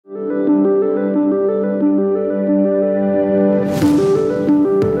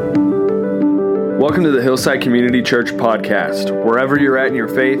Welcome to the Hillside Community Church podcast. Wherever you're at in your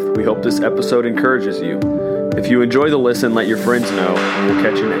faith, we hope this episode encourages you. If you enjoy the listen, let your friends know, and we'll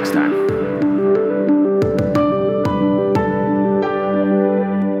catch you next time.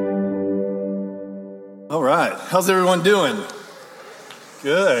 All right. How's everyone doing?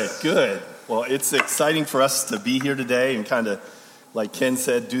 Good. Well, it's exciting for us to be here today and kind of, like Ken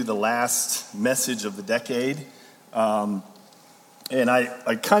said, do the last message of the decade. And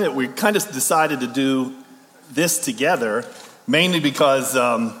we kind of decided to do this together, mainly because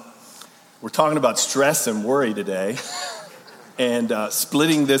we're talking about stress and worry today. And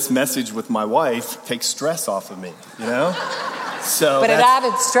splitting this message with my wife takes stress off of me, you know? But it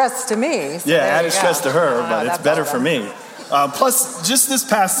added stress to me. So added stress to her, but it's better for me. Plus, just this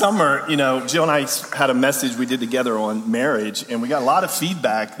past summer, you know, Jill and I had a message we did together on marriage, and we got a lot of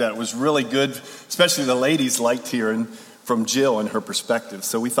feedback that was really good, especially the ladies liked hearing from Jill and her perspective.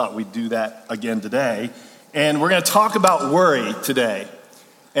 So we thought we'd do that again today. And we're going to talk about worry today.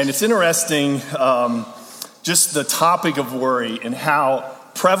 And it's interesting, just the topic of worry and how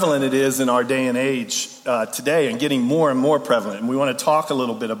prevalent it is in our day and age today, and getting more and more prevalent. And we want to talk a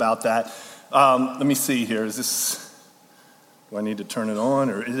little bit about that. Let me see here. Do I need to turn it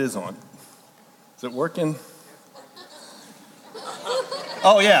on, or it is on? Is it working?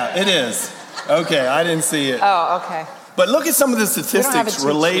 Oh, yeah, it is. Okay, I didn't see it. Oh, okay. But look at some of the statistics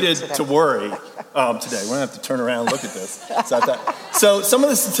related to worry today. We're going to have to turn around and look at this. So some of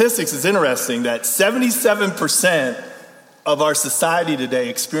the statistics is interesting that 77% of our society today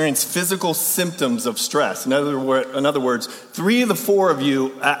experience physical symptoms of stress. In other words, 3 of the 4 of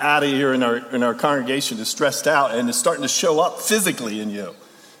you out of here in our congregation is stressed out and is starting to show up physically in you.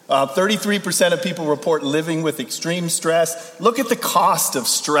 33% of people report living with extreme stress. Look at the cost of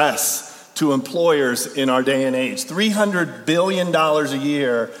stress to employers in our day and age. $300 billion a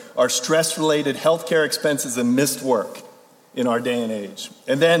year are stress-related healthcare expenses and missed work in our day and age.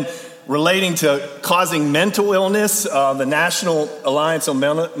 And then relating to causing mental illness, the National Alliance on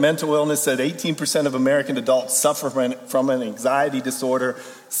Mental Illness said 18% of American adults suffer from an anxiety disorder.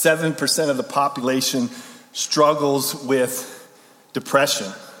 7% of the population struggles with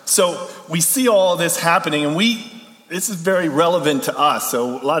depression. So we see all this happening, and this is very relevant to us.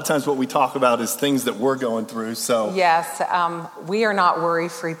 So a lot of times what we talk about is things that we're going through. So yes, we are not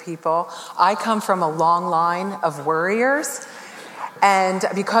worry-free people. I come from a long line of worriers. And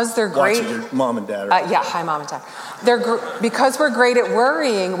because they're great... Your mom and dad. Hi, Mom and Dad. Because we're great at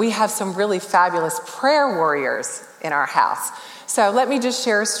worrying, we have some really fabulous prayer warriors in our house. So let me just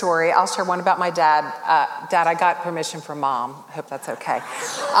share a story. I'll share one about my dad. Dad, I got permission from Mom. I hope that's okay.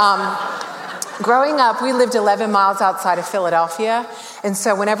 Growing up, we lived 11 miles outside of Philadelphia. And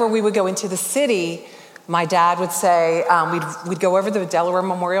so whenever we would go into the city, my dad would say, we'd go over the Delaware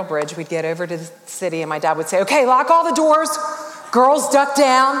Memorial Bridge. We'd get over to the city, and my dad would say, okay, lock all the doors. Girls, duck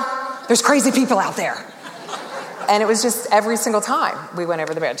down. There's crazy people out there. And it was just every single time we went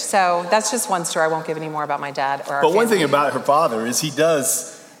over the bridge. So that's just one story. I won't give any more about my dad or our family. One thing about her father is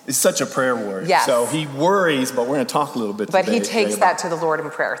he's such a prayer warrior. Yes. So he worries, but we're going to talk a little bit today. But he takes that to the Lord in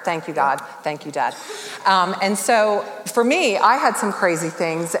prayer. Thank you, God. Thank you, Dad. And so for me, I had some crazy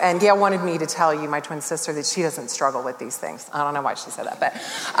things, and Gail wanted me to tell you, my twin sister, that she doesn't struggle with these things. I don't know why she said that, but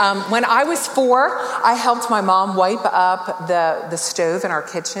when I was 4, I helped my mom wipe up the stove in our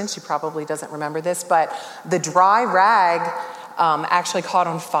kitchen. She probably doesn't remember this, but the dry rag actually caught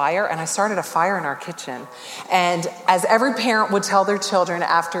on fire, and I started a fire in our kitchen. And as every parent would tell their children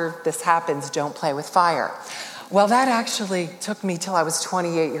after this happens, don't play with fire. Well, that actually took me till I was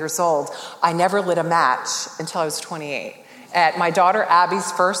 28 years old. I never lit a match until I was 28. At my daughter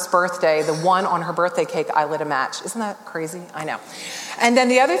Abby's first birthday, the one on her birthday cake, I lit a match. Isn't that crazy? I know. And then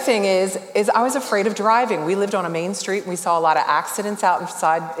the other thing is I was afraid of driving. We lived on a main street, and we saw a lot of accidents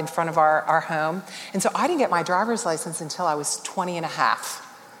outside in front of our home. And so I didn't get my driver's license until I was 20 and a half.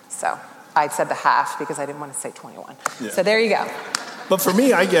 So I said the half because I didn't want to say 21. Yeah. So there you go. But for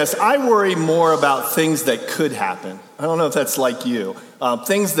me, I guess, I worry more about things that could happen. I don't know if that's like you.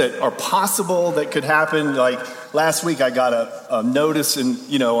 Things that are possible that could happen. Like last week, I got a notice at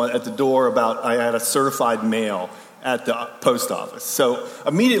the door about I had a certified mail at the post office. So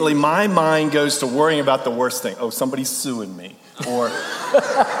immediately my mind goes to worrying about the worst thing. Oh, somebody's suing me. Or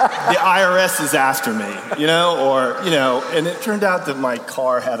the IRS is after me, and it turned out that my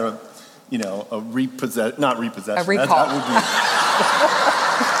car had a repossession. A recall.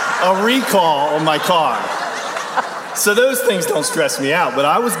 A recall on my car. So those things don't stress me out. But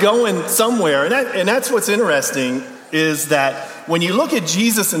I was going somewhere, and that's what's interesting is that when you look at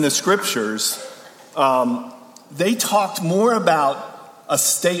Jesus in the scriptures, they talked more about a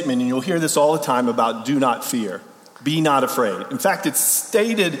statement, and you'll hear this all the time about do not fear, be not afraid. In fact, it's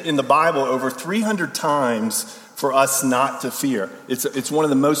stated in the Bible over 300 times for us not to fear. It's one of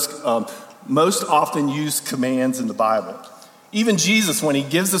the most often used commands in the Bible. Even Jesus, when he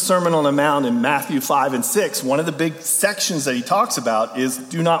gives the Sermon on the Mount in Matthew 5 and 6, one of the big sections that he talks about is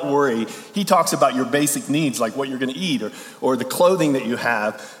do not worry. He talks about your basic needs, like what you're going to eat or the clothing that you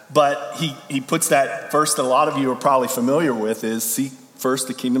have. But he puts that first, that a lot of you are probably familiar with, is seek first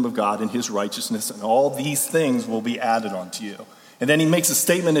the kingdom of God and his righteousness, and all these things will be added onto you. And then he makes a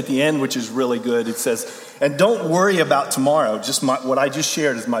statement at the end, which is really good. It says, and don't worry about tomorrow. What I just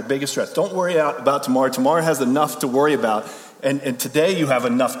shared is my biggest stress. Don't worry about tomorrow. Tomorrow has enough to worry about. And today you have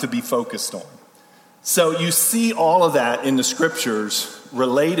enough to be focused on. So you see all of that in the scriptures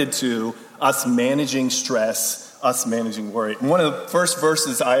related to us managing stress, us managing worry. And one of the first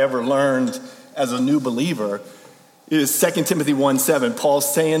verses I ever learned as a new believer is 2 Timothy 1:7.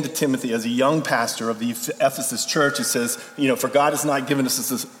 Paul's saying to Timothy as a young pastor of the Ephesus church, it says, for God has not given us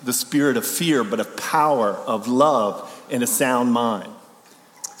the spirit of fear, but of power, of love, and a sound mind.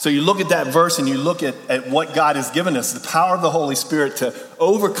 So you look at that verse and you look at what God has given us, the power of the Holy Spirit to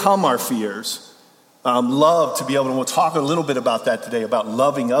overcome our fears, love to be able to, we'll talk a little bit about that today, about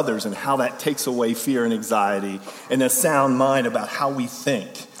loving others and how that takes away fear and anxiety, and a sound mind about how we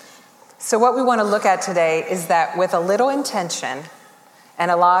think. So what we want to look at today is that with a little intention and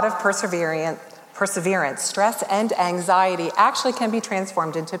a lot of perseverance, stress and anxiety actually can be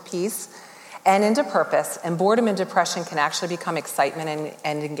transformed into peace and into purpose, and boredom and depression can actually become excitement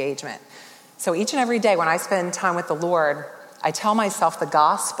and engagement. So each and every day when I spend time with the Lord, I tell myself the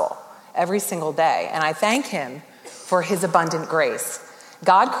gospel every single day, and I thank him for his abundant grace.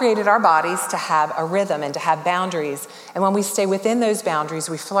 God created our bodies to have a rhythm and to have boundaries, and when we stay within those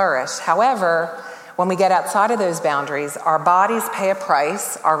boundaries, we flourish. However, when we get outside of those boundaries, our bodies pay a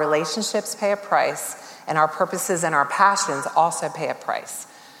price, our relationships pay a price, and our purposes and our passions also pay a price.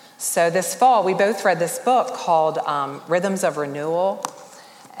 So this fall, we both read this book called Rhythms of Renewal,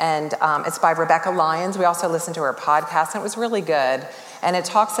 and it's by Rebecca Lyons. We also listened to her podcast, and it was really good. And it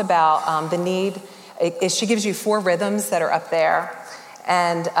talks about the need. She gives you 4 rhythms that are up there,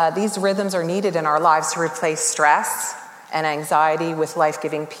 and these rhythms are needed in our lives to replace stress and anxiety with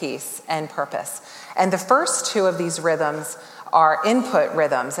life-giving peace and purpose. And the first 2 of these rhythms are input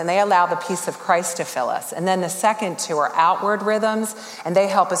rhythms, and they allow the peace of Christ to fill us. And then the second 2 are outward rhythms, and they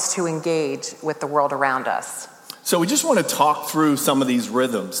help us to engage with the world around us. So we just want to talk through some of these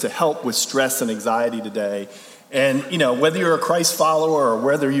rhythms to help with stress and anxiety today. And, whether you're a Christ follower or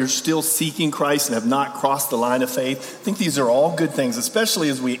whether you're still seeking Christ and have not crossed the line of faith, I think these are all good things, especially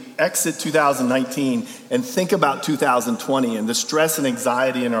as we exit 2019 and think about 2020 and the stress and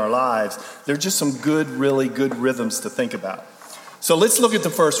anxiety in our lives. They're just some good, really good rhythms to think about. So let's look at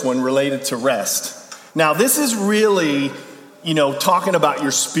the first one related to rest. Now, this is really, talking about your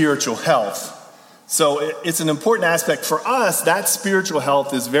spiritual health. So it's an important aspect for us. That spiritual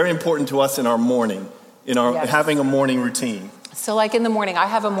health is very important to us in our morning, having a morning routine. So like in the morning, I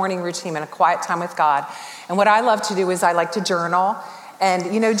have a morning routine and a quiet time with God. And what I love to do is I like to journal.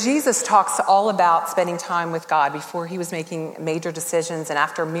 And, Jesus talks all about spending time with God before he was making major decisions. And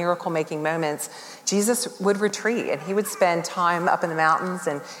after miracle-making moments, Jesus would retreat and he would spend time up in the mountains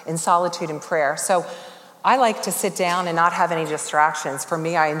and in solitude and prayer. So I like to sit down and not have any distractions. For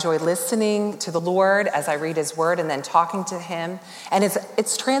me, I enjoy listening to the Lord as I read his word and then talking to him. And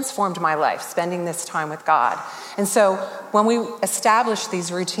it's transformed my life, spending this time with God. And so when we establish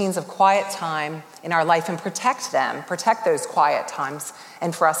these routines of quiet time in our life and protect those quiet times,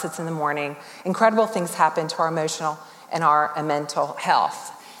 and for us it's in the morning, incredible things happen to our emotional and our mental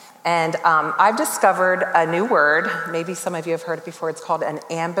health. And I've discovered a new word. Maybe some of you have heard it before. It's called an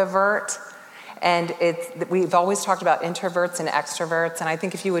ambivert. And we've always talked about introverts and extroverts. And I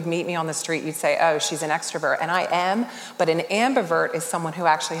think if you would meet me on the street, you'd say, oh, she's an extrovert. And I am. But an ambivert is someone who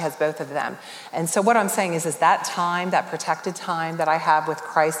actually has both of them. And so what I'm saying is that time, that protected time that I have with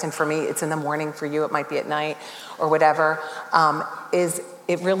Christ, and for me, it's in the morning. For you, it might be at night or whatever,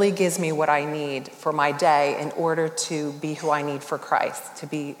 it really gives me what I need for my day in order to be who I need for Christ, to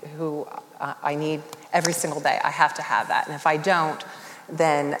be who I need every single day. I have to have that. And if I don't,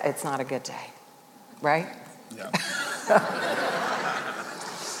 then it's not a good day. Right? Yeah.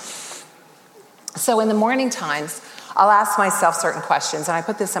 So in the morning times, I'll ask myself certain questions, and I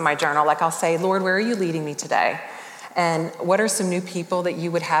put this in my journal. Like I'll say, Lord, where are you leading me today? And what are some new people that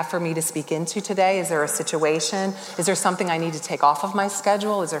you would have for me to speak into today? Is there a situation? Is there something I need to take off of my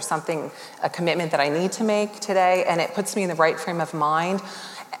schedule? Is there a commitment that I need to make today? And it puts me in the right frame of mind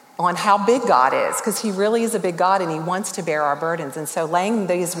on how big God is, because he really is a big God and he wants to bear our burdens. And so laying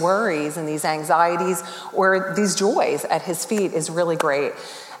these worries and these anxieties or these joys at his feet is really great.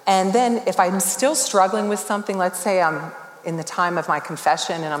 And then if I'm still struggling with something, let's say I'm in the time of my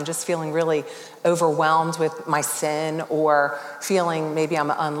confession and I'm just feeling really overwhelmed with my sin or feeling maybe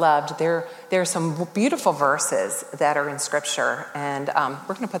I'm unloved, there are some beautiful verses that are in Scripture, and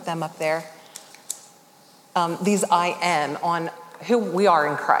we're going to put them up there. These I am on who we are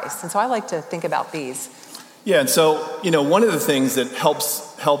in Christ. And so I like to think about these. Yeah, and so, one of the things that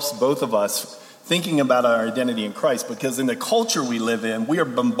helps both of us thinking about our identity in Christ, because in the culture we live in, we are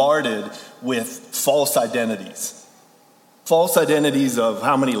bombarded with false identities. False identities of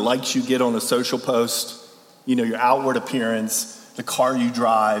how many likes you get on a social post, your outward appearance, the car you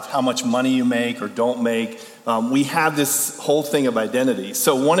drive, how much money you make or don't make. We have this whole thing of identity.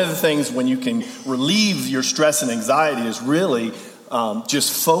 So one of the things when you can relieve your stress and anxiety is really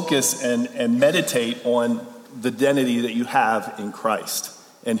just focus and meditate on the identity that you have in Christ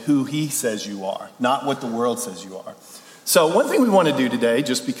and who he says you are, not what the world says you are. So one thing we want to do today,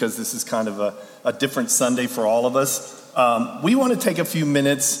 just because this is kind of a different Sunday for all of us, we want to take a few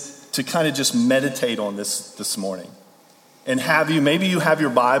minutes to kind of just meditate on this morning. And maybe you have your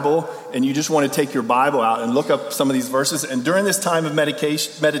Bible and you just want to take your Bible out and look up some of these verses. And during this time of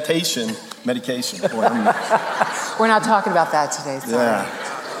meditation. We're not talking about that today, sorry.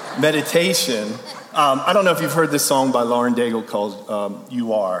 Yeah. Meditation. I don't know if you've heard this song by Lauren Daigle called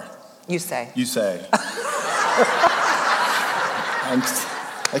You Are. You Say. You Say.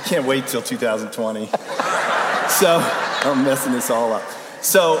 I can't wait till 2020. So I'm messing this all up.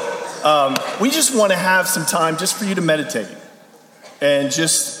 So we just want to have some time just for you to meditate and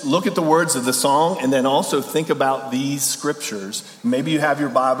just look at the words of the song and then also think about these scriptures. Maybe you have your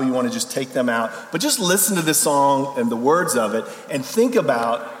Bible, you want to just take them out, but just listen to this song and the words of it and think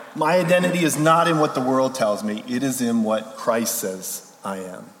about my identity is not in what the world tells me. It is in what Christ says I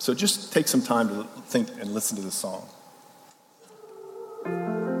am. So just take some time to think and listen to this song.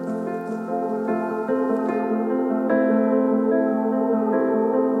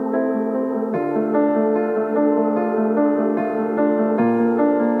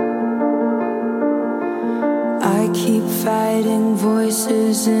 Keep fighting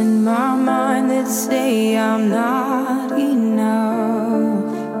voices in my mind that say I'm not enough.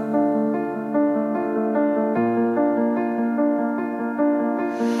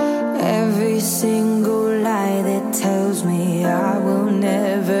 Every single lie that tells me I will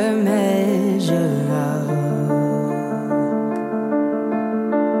never measure up.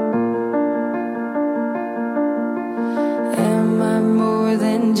 Am I more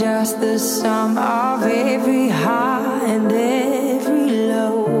than just the sum of every high and every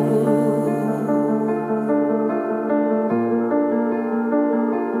low?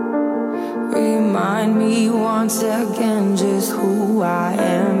 Remind me once again just who I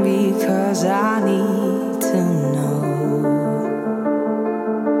am, because I need to know.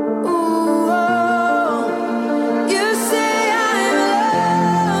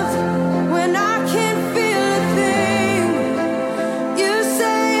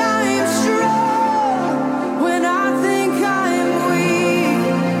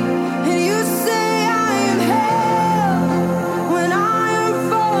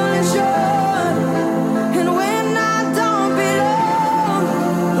 When I don't belong,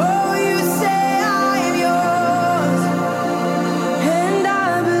 oh, you say I am yours.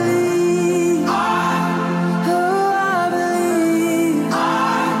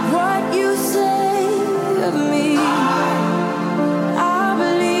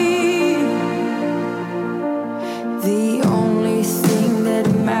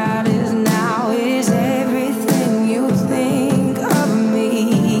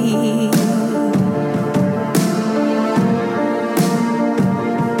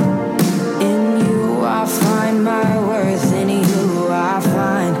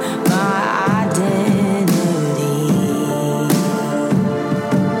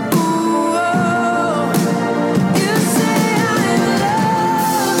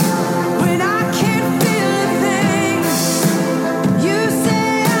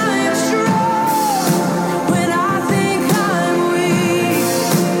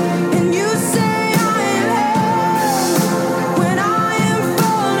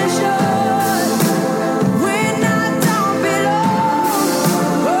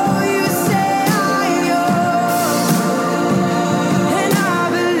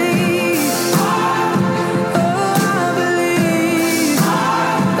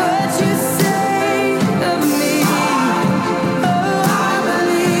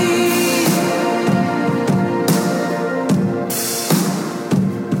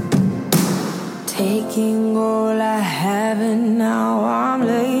 taking all I have and now I'm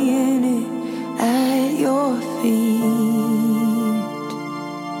laying it at your feet.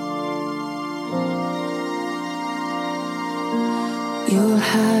 You'll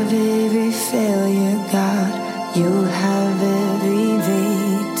have every failure, God. You'll have every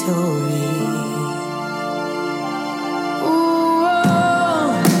victory.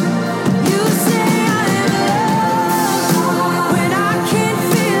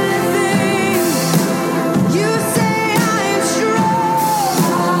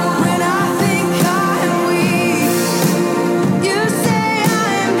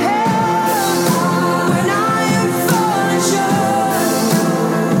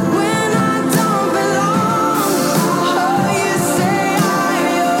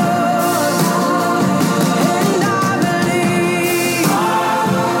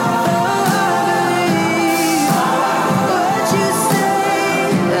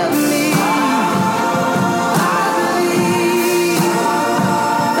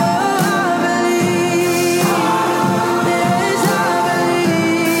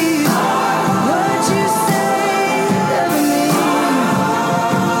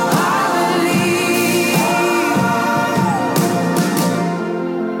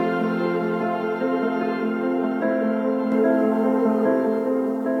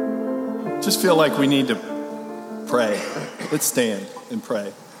 Feel like we need to pray. Let's stand and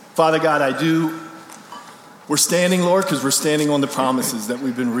pray. Father God, we're standing, Lord, because we're standing on the promises that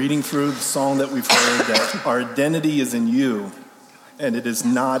we've been reading through, the song that we've heard, that our identity is in you, and it is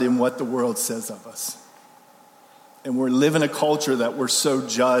not in what the world says of us. And we're living a culture that we're so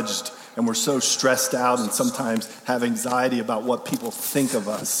judged, and we're so stressed out, and sometimes have anxiety about what people think of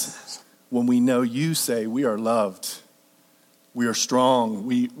us. When we know you say we are loved, we are strong.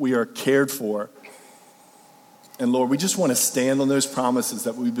 We are cared for. And Lord, we just want to stand on those promises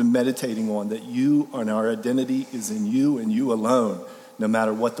that we've been meditating on, that you and our identity is in you and you alone, no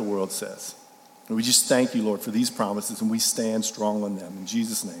matter what the world says. And we just thank you, Lord, for these promises, and we stand strong on them. In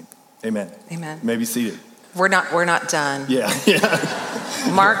Jesus' name, amen. Amen. You may be seated. We're not done. Yeah.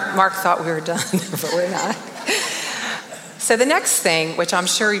 Mark thought we were done, but we're not. So the next thing, which I'm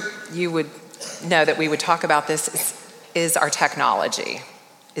sure you would know that we would talk about this, is our technology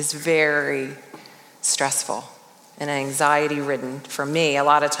is very stressful and anxiety-ridden for me a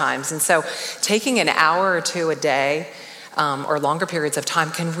lot of times. And so taking an hour or two a day or longer periods of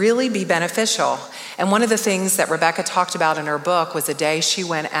time can really be beneficial. And one of the things that Rebecca talked about in her book was a day she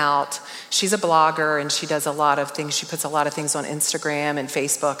went out. She's a blogger and she does a lot of things. She puts a lot of things on Instagram and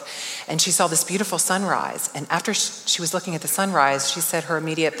Facebook. And she saw this beautiful sunrise. And after she was looking at the sunrise, she said her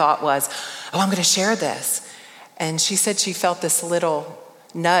immediate thought was, I'm going to share this. And she said she felt this little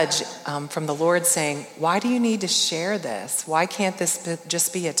nudge from the Lord saying, why do you need to share this? Why can't this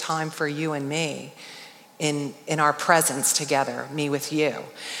just be a time for you and me in our presence together, me with you?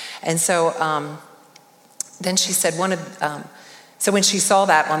 And so then she said so when she saw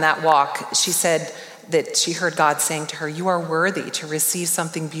that on that walk, she said that she heard God saying to her, you are worthy to receive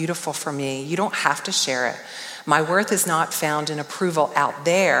something beautiful from me. You don't have to share it. My worth is not found in approval out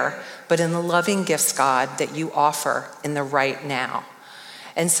there, but in the loving gifts, God, that you offer in the right now.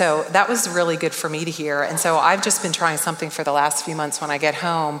 And so that was really good for me to hear. And so I've just been trying something for the last few months when I get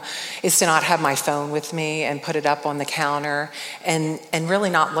home, is to not have my phone with me and put it up on the counter and really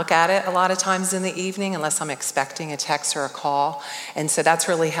not look at it a lot of times in the evening unless I'm expecting a text or a call. And so that's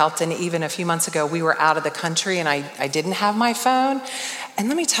really helped. And even a few months ago, we were out of the country and I didn't have my phone. And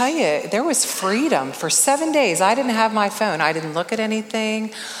let me tell you, there was freedom. For 7 days, I didn't have my phone. I didn't look at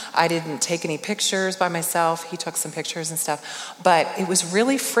anything. I didn't take any pictures by myself. He took some pictures and stuff. But it was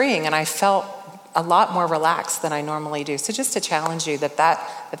really freeing, and I felt a lot more relaxed than I normally do. So just to challenge you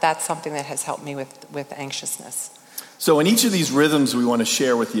that's something that has helped me with anxiousness. So in each of these rhythms we want to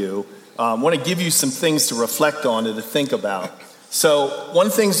share with you, I want to give you some things to reflect on and to think about. So one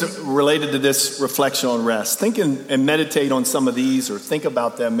thing related to this reflection on rest, think and meditate on some of these, or think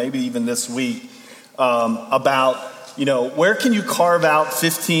about them maybe even this week, about, where can you carve out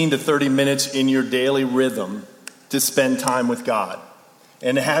 15 to 30 minutes in your daily rhythm to spend time with God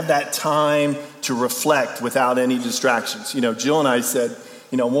and have that time to reflect without any distractions. Jill and I said,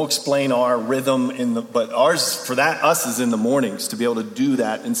 we'll explain our rhythm but ours for us is in the mornings, to be able to do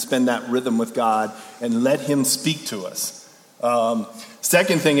that and spend that rhythm with God and let him speak to us.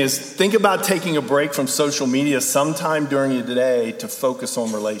 Second thing is, think about taking a break from social media sometime during your day to focus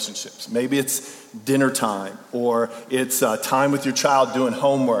on relationships. Maybe it's dinner time, or it's time with your child doing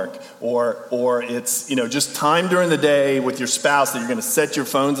homework, or it's just time during the day with your spouse that you're going to set your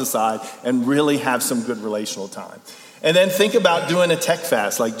phones aside and really have some good relational time. And then think about doing a tech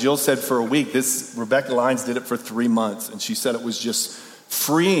fast. Like Jill said, for a week. Rebecca Lyons did it for 3 months, and she said it was just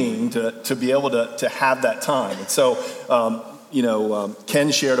freeing to be able to have that time. And so,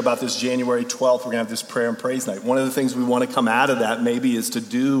 Ken shared about this January 12th. We're going to have this prayer and praise night. One of the things we want to come out of that maybe is to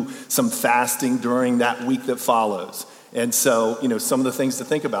do some fasting during that week that follows. And so, some of the things to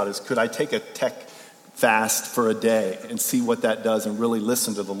think about is, could I take a tech fast for a day and see what that does and really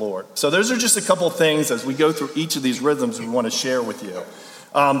listen to the Lord? So those are just a couple things as we go through each of these rhythms we want to share with you.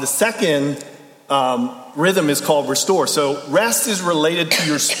 The second rhythm is called restore. So rest is related to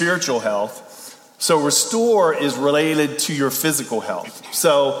your spiritual health. So restore is related to your physical health.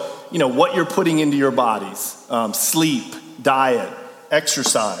 So, what you're putting into your bodies, sleep, diet,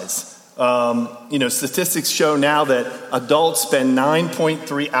 exercise. Statistics show now that adults spend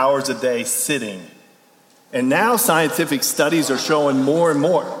 9.3 hours a day sitting. And now scientific studies are showing more and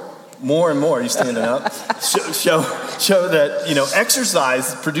more, are you standing up? show that,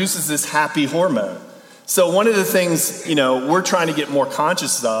 exercise produces this happy hormone. So one of the things, we're trying to get more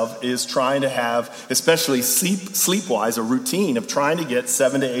conscious of is trying to have, especially sleep-wise, a routine of trying to get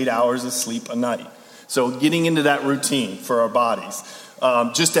 7 to 8 hours of sleep a night. So getting into that routine for our bodies.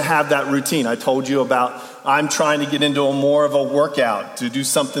 Just to have that routine. I told you about, I'm trying to get into more of a workout, to do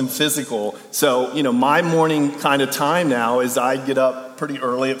something physical. So, my morning kind of time now is I get up pretty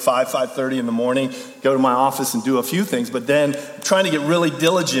early at 5:30 in the morning, go to my office and do a few things, but then I'm trying to get really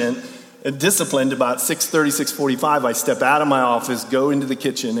diligent and disciplined. About 6:30, 6:45, I step out of my office, go into the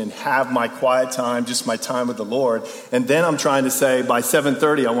kitchen and have my quiet time, just my time with the Lord. And then I'm trying to say by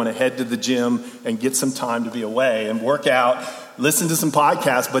 7:30, I want to head to the gym and get some time to be away and work out, listen to some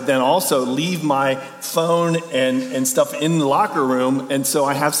podcasts, but then also leave my phone and stuff in the locker room. And so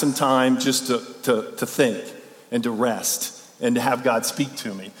I have some time just to think and to rest and to have God speak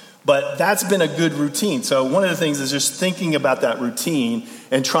to me. But that's been a good routine. So one of the things is just thinking about that routine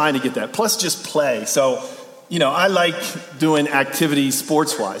and trying to get that. Plus just play. So, I like doing activities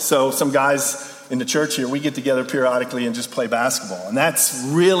sports-wise. So some guys in the church here, we get together periodically and just play basketball. And that's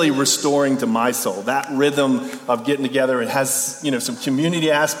really restoring to my soul. That rhythm of getting together, it has, some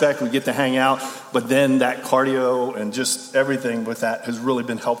community aspect. We get to hang out. But then that cardio and just everything with that has really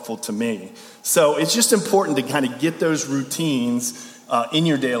been helpful to me. So it's just important to kind of get those routines in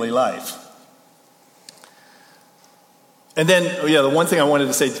your daily life. And then, the one thing I wanted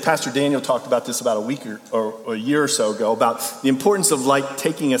to say, Pastor Daniel talked about this about a week or a year or so ago, about the importance of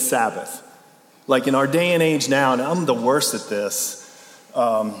taking a Sabbath. Like in our day and age now, and I'm the worst at this,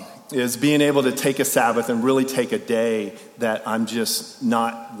 is being able to take a Sabbath and really take a day that I'm just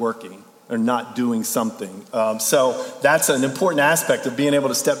not working or not doing something. So that's an important aspect of being able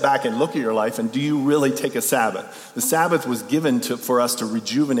to step back and look at your life, and do you really take a Sabbath? The Sabbath was given for us to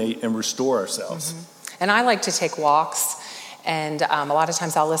rejuvenate and restore ourselves. Mm-hmm. And I like to take walks. And a lot of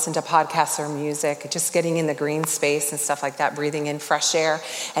times I'll listen to podcasts or music, just getting in the green space and stuff like that, breathing in fresh air.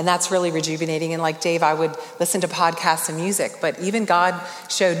 And that's really rejuvenating. And like Dave, I would listen to podcasts and music. But even God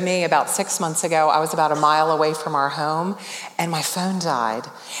showed me about 6 months ago, I was about a mile away from our home and my phone died.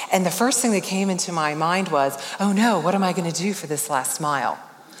 And the first thing that came into my mind was, oh no, what am I going to do for this last mile?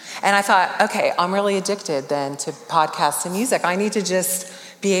 And I thought, okay, I'm really addicted then to podcasts and music. I need to just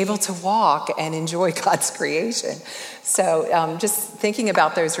be able to walk and enjoy God's creation. So just thinking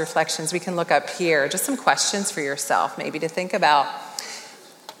about those reflections, we can look up here, just some questions for yourself, maybe to think about.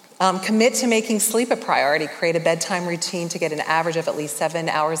 Commit to making sleep a priority. Create a bedtime routine to get an average of at least 7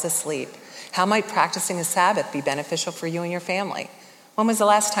 hours of sleep. How might practicing a Sabbath be beneficial for you and your family? When was the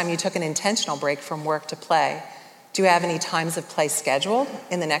last time you took an intentional break from work to play? Do you have any times of play scheduled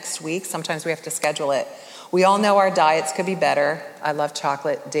in the next week? Sometimes we have to schedule it. We all know our diets could be better. I love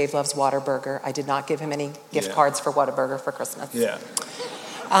chocolate. Dave loves Whataburger. I did not give him any gift cards for Whataburger for Christmas. Yeah.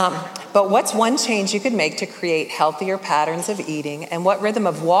 But what's one change you could make to create healthier patterns of eating? And what rhythm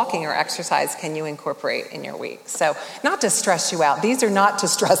of walking or exercise can you incorporate in your week? So not to stress you out. These are not to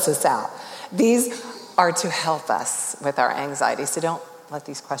stress us out. These are to help us with our anxiety. So don't let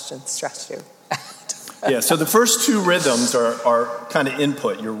these questions stress you. Yeah, so the first two rhythms are kind of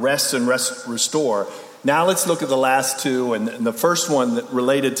input, your rest and restore. Now let's look at the last two, and the first one that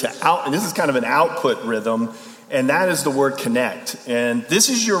related to and this is kind of an output rhythm, and that is the word connect. And this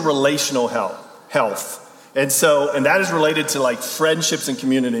is your relational health. And that is related to friendships and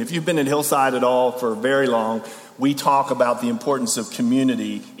community. If you've been at Hillside at all for very long, we talk about the importance of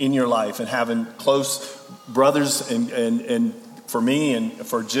community in your life and having close brothers and for me and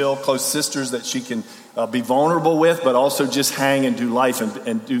for Jill, close sisters that she can be vulnerable with, but also just hang and do life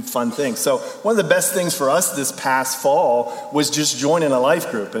and do fun things. So one of the best things for us this past fall was just joining a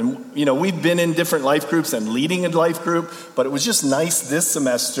life group. And, we've been in different life groups and leading a life group, but it was just nice this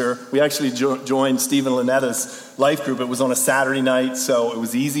semester. We actually joined Steve and Lynetta's life group. It was on a Saturday night, so it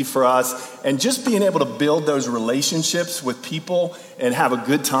was easy for us. And just being able to build those relationships with people and have a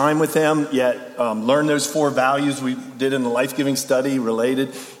good time with them, yet learn those 4 values we did in the life-giving study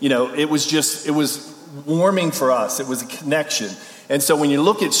related. It was warming for us. It was a connection. And so when you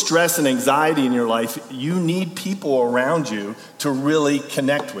look at stress and anxiety in your life, you need people around you to really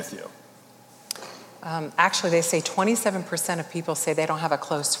connect with you. Actually, they say 27% of people say they don't have a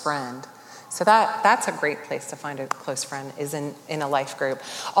close friend. So that's a great place to find a close friend, is in a life group.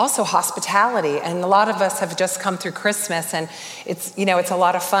 Also, hospitality. And a lot of us have just come through Christmas, and it's a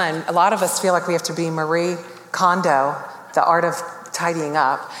lot of fun. A lot of us feel like we have to be Marie Kondo, the art of tidying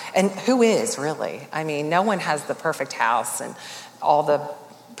up. And who is, really? I mean, no one has the perfect house and all the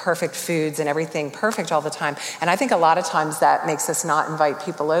perfect foods and everything perfect all the time. And I think a lot of times that makes us not invite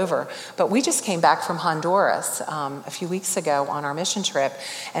people over. But we just came back from Honduras a few weeks ago on our mission trip.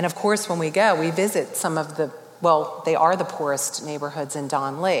 And of course, when we go, we visit some of they are the poorest neighborhoods in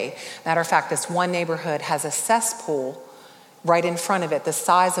Don Lee. Matter of fact, this one neighborhood has a cesspool right in front of it, the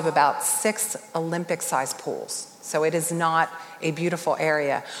size of about 6 Olympic-sized pools. So it is not a beautiful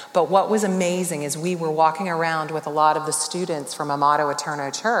area. But what was amazing is we were walking around with a lot of the students from Amado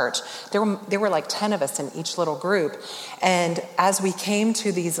Eterno Church. There were like 10 of us in each little group. And as we came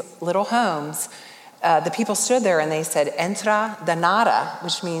to these little homes, the people stood there and they said, "Entra de nada,"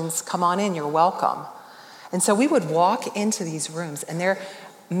 which means, "Come on in, you're welcome." And so we would walk into these rooms, and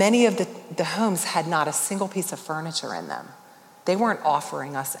many of the homes had not a single piece of furniture in them. They weren't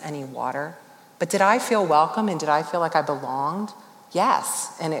offering us any water. But did I feel welcome, and did I feel like I belonged? Yes,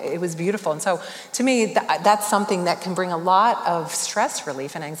 and it was beautiful. And so to me, that's something that can bring a lot of stress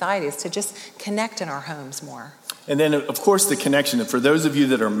relief and anxiety, is to just connect in our homes more. And then, of course, the connection. And for those of you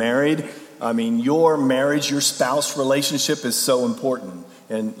that are married, your marriage, your spouse relationship is so important.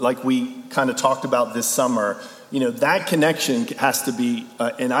 And like we kind of talked about this summer, that connection has to be,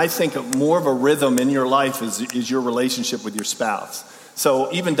 and I think more of a rhythm in your life is your relationship with your spouse.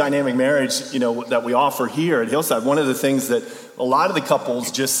 So even dynamic marriage, that we offer here at Hillside, one of the things that a lot of the couples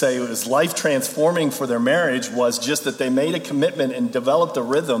just say was life transforming for their marriage was just that they made a commitment and developed a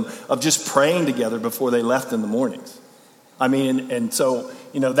rhythm of just praying together before they left in the mornings. And so,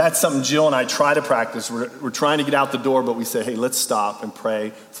 that's something Jill and I try to practice. We're trying to get out the door, but we say, hey, let's stop and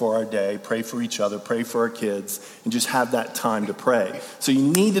pray for our day, pray for each other, pray for our kids, and just have that time to pray. So you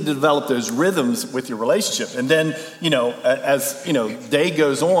need to develop those rhythms with your relationship. And then, as, day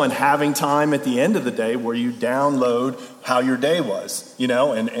goes on, having time at the end of the day where you download how your day was,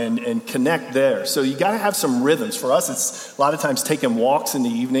 and connect there. So you got to have some rhythms. For us, it's a lot of times taking walks in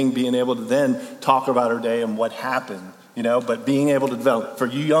the evening, being able to then talk about our day and what happened. But being able to develop. For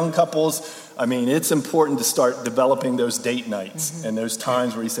you young couples, it's important to start developing those date nights and those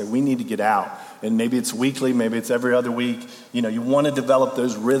times where you say, we need to get out. And maybe it's weekly, maybe it's every other week. You want to develop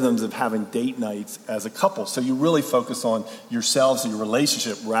those rhythms of having date nights as a couple. So you really focus on yourselves and your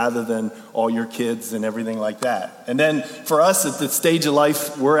relationship rather than all your kids and everything like that. And then for us, at the stage of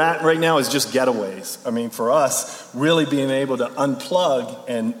life we're at right now is just getaways. For us, really being able to unplug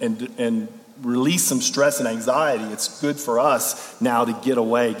and release some stress and anxiety. It's good for us now to get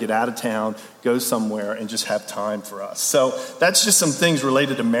away, get out of town, go somewhere, and just have time for us. So that's just some things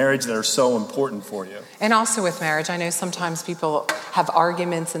related to marriage that are so important for you. And also with marriage, I know sometimes people have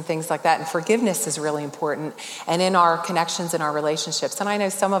arguments and things like that, and forgiveness is really important. And in our connections, in our relationships. And I know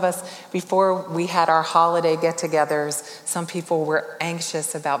some of us, before we had our holiday get-togethers, some people were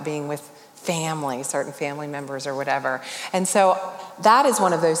anxious about being with family, certain family members or whatever. And so that is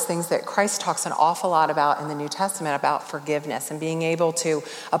one of those things that Christ talks an awful lot about in the New Testament, about forgiveness and being able to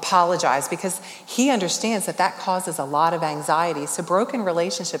apologize, because he understands that causes a lot of anxiety. So broken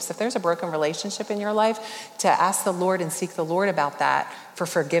relationships, if there's a broken relationship in your life, to ask the Lord and seek the Lord about that for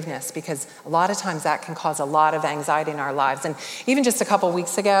forgiveness, because a lot of times that can cause a lot of anxiety in our lives. And even just a couple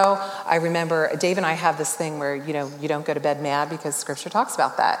weeks ago, I remember Dave and I have this thing where, you don't go to bed mad, because scripture talks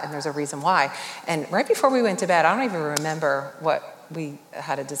about that, and there's a reason why. And right before we went to bed, I don't even remember what we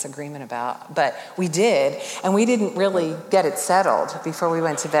had a disagreement about, but we did, and we didn't really get it settled before we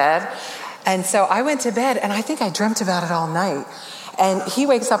went to bed. And so I went to bed, and I think I dreamt about it all night. And he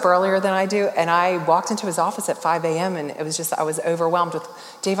wakes up earlier than I do, and I walked into his office at 5 a.m., and it was just, I was overwhelmed with,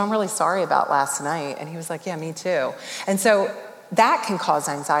 Dave, I'm really sorry about last night. And he was like, yeah, me too. And so that can cause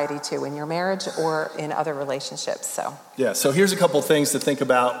anxiety too in your marriage or in other relationships. So here's a couple things to think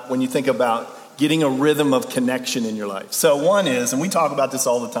about when you think about getting a rhythm of connection in your life. So one is, and we talk about this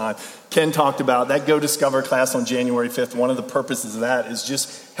all the time, Ken talked about that Go Discover class on January 5th. One of the purposes of that is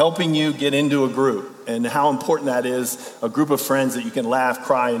just helping you get into a group, and how important that is, a group of friends that you can laugh,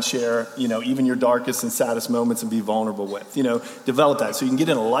 cry, and share, even your darkest and saddest moments and be vulnerable with. Develop that. So you can get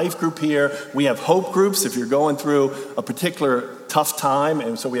in a life group here. We have hope groups if you're going through a particular tough time,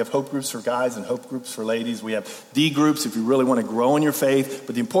 and so we have hope groups for guys and hope groups for ladies. We have D groups if you really want to grow in your faith,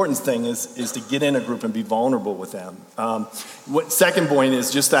 but the important thing is to get in a group and be vulnerable with them. Second point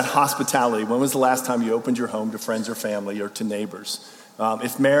is just that hospitality. When was the last time you opened your home to friends or family or to neighbors?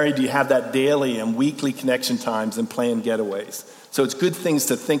 If married, do you have that daily and weekly connection times and plan getaways? So it's good things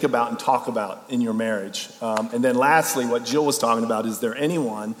to think about and talk about in your marriage. And then lastly, what Jill was talking about, is there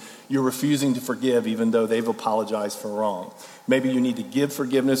anyone you're refusing to forgive even though they've apologized for wrong? Maybe you need to give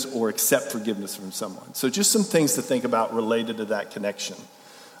forgiveness or accept forgiveness from someone. So just some things to think about related to that connection.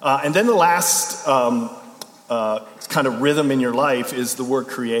 And then the last kind of rhythm in your life is the word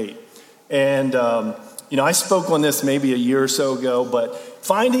create. And I spoke on this maybe a year or so ago, but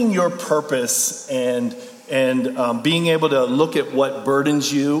finding your purpose and being able to look at what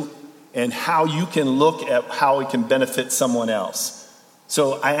burdens you and how you can look at how it can benefit someone else.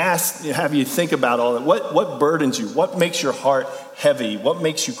 So I have you think about all that. What burdens you? What makes your heart heavy? What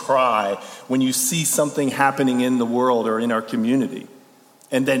makes you cry when you see something happening in the world or in our community?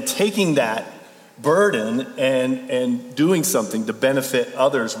 And then taking that burden and doing something to benefit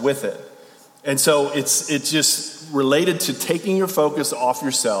others with it. And so it's just related to taking your focus off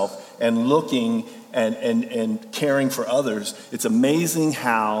yourself and looking and caring for others. It's amazing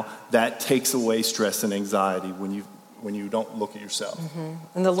how that takes away stress and anxiety when you don't look at yourself. Mm-hmm.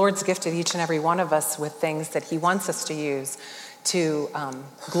 And the Lord's gifted each and every one of us with things that he wants us to use to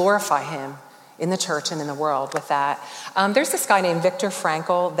glorify him in the church and in the world with that. There's this guy named Viktor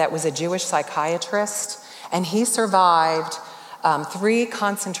Frankl that was a Jewish psychiatrist, and he survived 3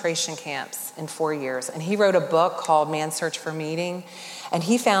 concentration camps in 4 years. And he wrote a book called Man's Search for Meaning. And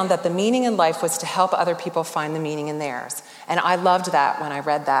he found that the meaning in life was to help other people find the meaning in theirs. And I loved that when I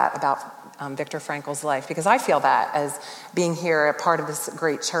read that about Viktor Frankl's life, because I feel that as being here, a part of this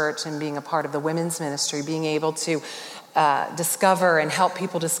great church and being a part of the women's ministry, being able to discover and help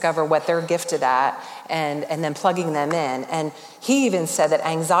people discover what they're gifted at and then plugging them in. And he even said that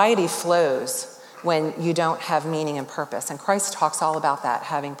anxiety flows when you don't have meaning and purpose. And Christ talks all about that,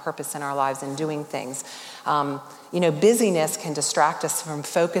 having purpose in our lives and doing things. Busyness can distract us from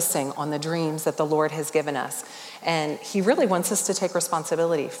focusing on the dreams that the Lord has given us. And he really wants us to take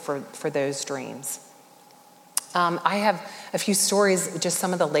responsibility for those dreams. I have a few stories, just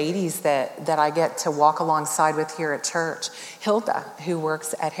some of the ladies that I get to walk alongside with here at church. Hilda, who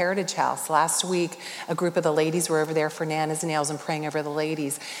works at Heritage House. Last week, a group of the ladies were over there for Nana's Nails and praying over the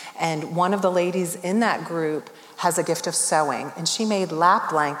ladies. And one of the ladies in that group has a gift of sewing. And she made lap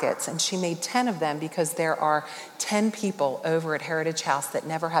blankets, and she made 10 of them because there are 10 people over at Heritage House that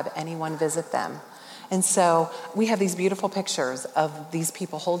never have anyone visit them. And so we have these beautiful pictures of these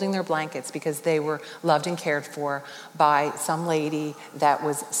people holding their blankets because they were loved and cared for by some lady that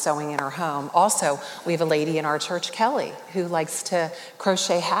was sewing in her home. Also, we have a lady in our church, Kelly, who likes to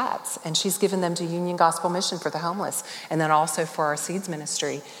crochet hats, and she's given them to Union Gospel Mission for the homeless, and then also for our Seeds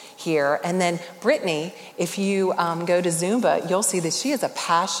ministry here. And then Brittany, if you go to Zumba, you'll see that she has a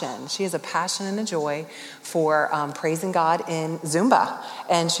passion. She has a passion and a joy for praising God in Zumba.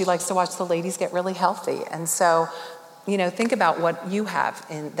 And she likes to watch the ladies get really healthy. And so, think about what you have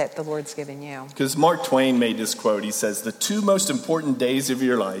that the Lord's given you. Because Mark Twain made this quote. He says, "The 2 most important days of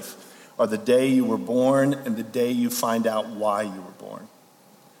your life are the day you were born and the day you find out why you were born."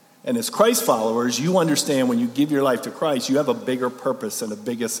 And as Christ followers, you understand when you give your life to Christ, you have a bigger purpose and a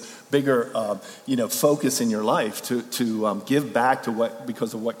bigger focus in your life to give back to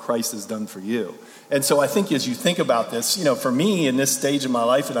because of what Christ has done for you. And so I think as you think about this, for me in this stage of my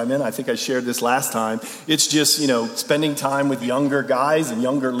life that I'm in, I think I shared this last time, it's just, spending time with younger guys and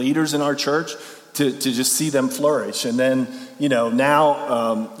younger leaders in our church to just see them flourish. And then,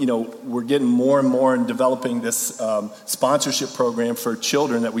 now, we're getting more and more in developing this sponsorship program for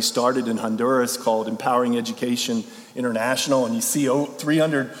children that we started in Honduras called Empowering Education International. And you see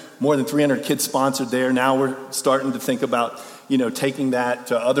more than 300 kids sponsored there. Now we're starting to think about, taking that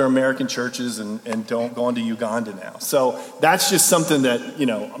to other American churches and going to Uganda now. So that's just something that,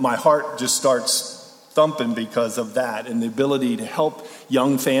 my heart just starts thumping because of that and the ability to help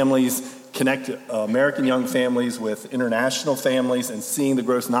young families connect American young families with international families and seeing the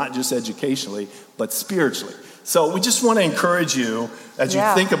growth, not just educationally, but spiritually. So we just want to encourage you as you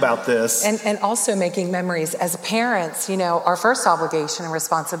think about this. And also making memories. As parents, our first obligation and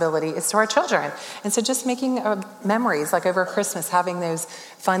responsibility is to our children. And so just making memories, like over Christmas, having those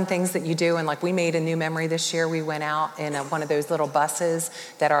fun things that you do. And like we made a new memory this year. We went out in one of those little buses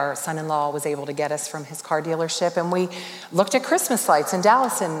that our son-in-law was able to get us from his car dealership. And we looked at Christmas lights in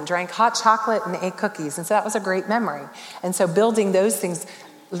Dallas and drank hot chocolate and ate cookies. And so that was a great memory. And so building those things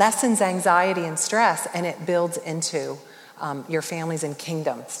lessens anxiety and stress, and it builds into your families and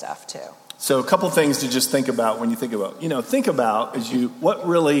kingdom stuff too. So a couple things to just think about when you think about, what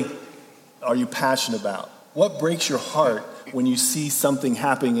really are you passionate about? What breaks your heart when you see something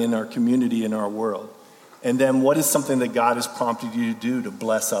happening in our community, in our world? And then what is something that God has prompted you to do to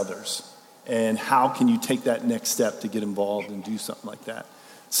bless others? And how can you take that next step to get involved and do something like that?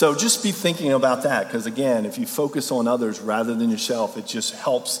 So just be thinking about that, because again, if you focus on others rather than yourself, it just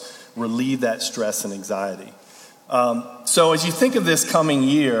helps relieve that stress and anxiety. So as you think of this coming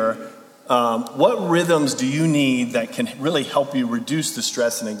year, what rhythms do you need that can really help you reduce the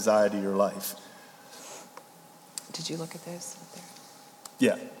stress and anxiety of your life? Did you look at those up there?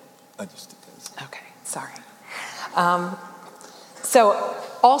 Yeah, I just did those. Okay, sorry. So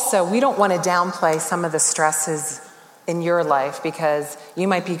also, we don't want to downplay some of the stresses in your life, because you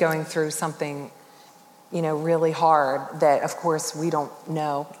might be going through something, really hard that, of course, we don't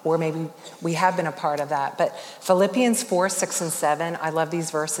know, or maybe we have been a part of that. But Philippians 4, 6, and 7, I love these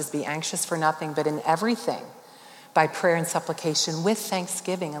verses. Be anxious for nothing, but in everything, by prayer and supplication, with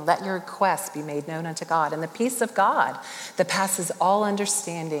thanksgiving, and let your requests be made known unto God. And the peace of God that passes all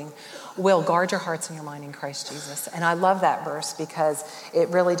understanding will guard your hearts and your mind in Christ Jesus. And I love that verse because it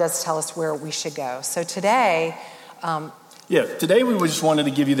really does tell us where we should go. So today, today we just wanted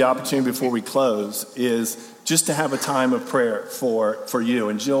to give you the opportunity before we close is just to have a time of prayer for you.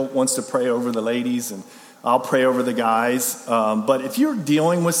 And Jill wants to pray over the ladies, and I'll pray over the guys. But if you're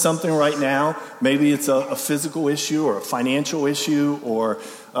dealing with something right now, maybe it's a physical issue or a financial issue or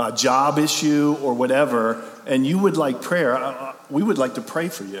a job issue or whatever, and you would like prayer, we would like to pray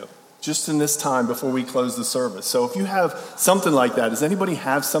for you just in this time before we close the service. So if you have something like that, does anybody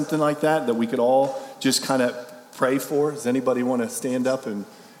have something like that we could all just kind of pray for? Does anybody want to stand up and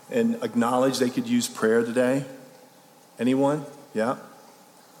acknowledge they could use prayer today? Anyone? Yeah?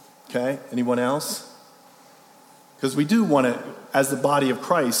 Okay. Anyone else? Because we do want to, as the body of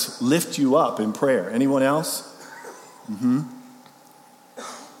Christ, lift you up in prayer. Anyone else?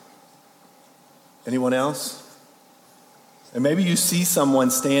 Anyone else? And maybe you see someone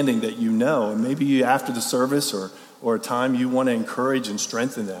standing that you know, and maybe you, after the service or a time, you want to encourage and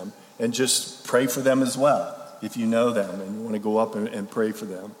strengthen them and just pray for them as well. If you know them and you want to go up and pray for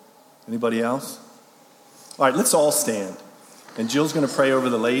them. Anybody else? All right, let's all stand. And Jill's going to pray over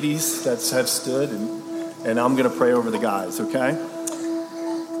the ladies that have stood, and I'm going to pray over the guys, okay?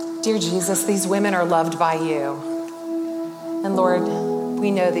 Dear Jesus, these women are loved by you. And Lord, we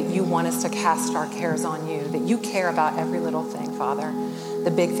know that you want us to cast our cares on you, that you care about every little thing, Father,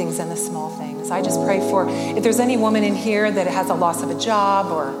 the big things and the small things. I just pray for, if there's any woman in here that has a loss of a job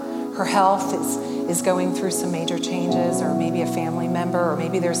or her health is going through some major changes, or maybe a family member, or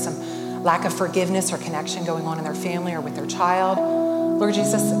maybe there's some lack of forgiveness or connection going on in their family or with their child. Lord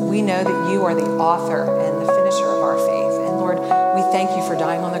Jesus, we know that you are the author and the finisher of our faith. And Lord, we thank you for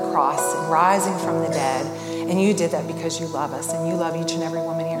dying on the cross and rising from the dead. And you did that because you love us, and you love each and every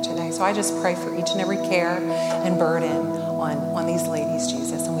woman here today. So I just pray for each and every care and burden on these ladies,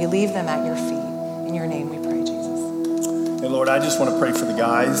 Jesus. And we leave them at your feet. In your name we pray, Jesus. And Lord, I just want to pray for the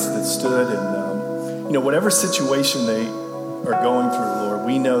guys that stood, and whatever situation they are going through, Lord,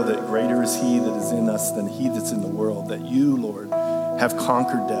 we know that greater is he that is in us than he that's in the world, that you, Lord, have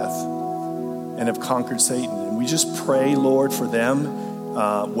conquered death and have conquered Satan. And we just pray, Lord, for them,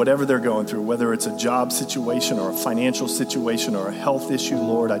 whatever they're going through, whether it's a job situation or a financial situation or a health issue,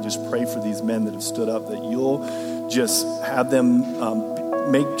 Lord, I just pray for these men that have stood up, that you'll just have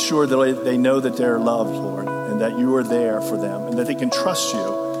them make sure that they know that they're loved, Lord, and that you are there for them, and that they can trust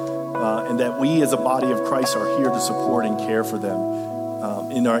you. And that we as a body of Christ are here to support and care for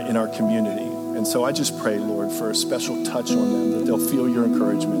them in our community. And so I just pray, Lord, for a special touch on them, that they'll feel your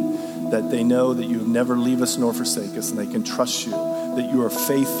encouragement, that they know that you never leave us nor forsake us, and they can trust you, that you are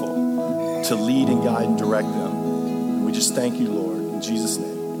faithful to lead and guide and direct them. And we just thank you, Lord, in Jesus'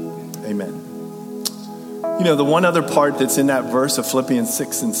 name. Amen. The one other part that's in that verse of Philippians 4,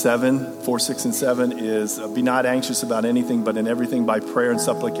 6, and 7 is be not anxious about anything, but in everything by prayer and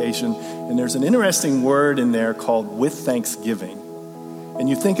supplication. And there's an interesting word in there called with thanksgiving. And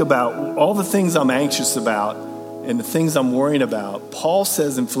you think about all the things I'm anxious about, and the things I'm worrying about, Paul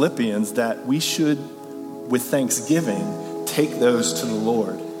says in Philippians that we should, with thanksgiving, take those to the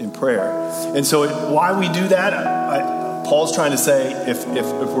Lord in prayer. And so why we do that, Paul's trying to say, if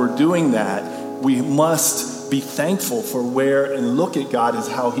we're doing that, we must be thankful for where and look at God as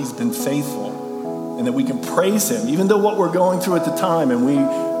how he's been faithful, and that we can praise him, even though what we're going through at the time, and we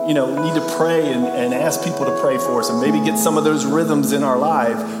need to pray and ask people to pray for us and maybe get some of those rhythms in our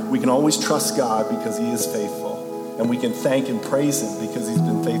life. We can always trust God because he is faithful, and we can thank and praise him because he's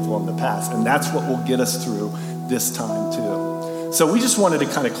been faithful in the past. And that's what will get us through this time too. So we just wanted to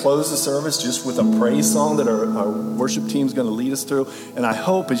kind of close the service just with a praise song that our worship team is going to lead us through. And I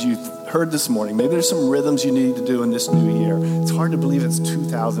hope, as you heard this morning, maybe there's some rhythms you need to do in this new year. It's hard to believe it's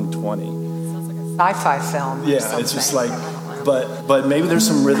 2020. Sounds like a sci-fi film. Yeah, it's just like, but maybe there's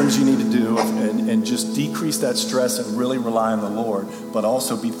some rhythms you need to do and just decrease that stress and really rely on the Lord, but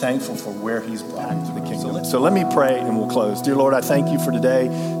also be thankful for where he's brought you to the kingdom. So let me pray and we'll close. Dear Lord, I thank you for today,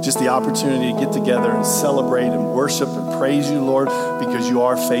 just the opportunity to get together and celebrate and worship and praise you, Lord, because you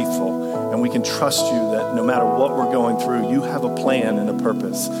are faithful, and we can trust you that no matter what we're going through, you have a plan and a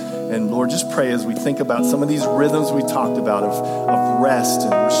purpose. And Lord, just pray as we think about some of these rhythms we talked about of rest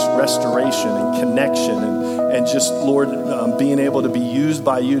and restoration and connection and just, Lord, being able to be used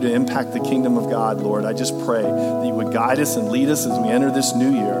by you to impact the kingdom of God, Lord. I just pray that you would guide us and lead us as we enter this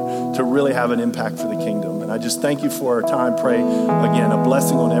new year to really have an impact for the kingdom. And I just thank you for our time. Pray, again, a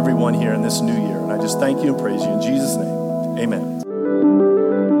blessing on everyone here in this new year. And I just thank you and praise you in Jesus' name. Amen.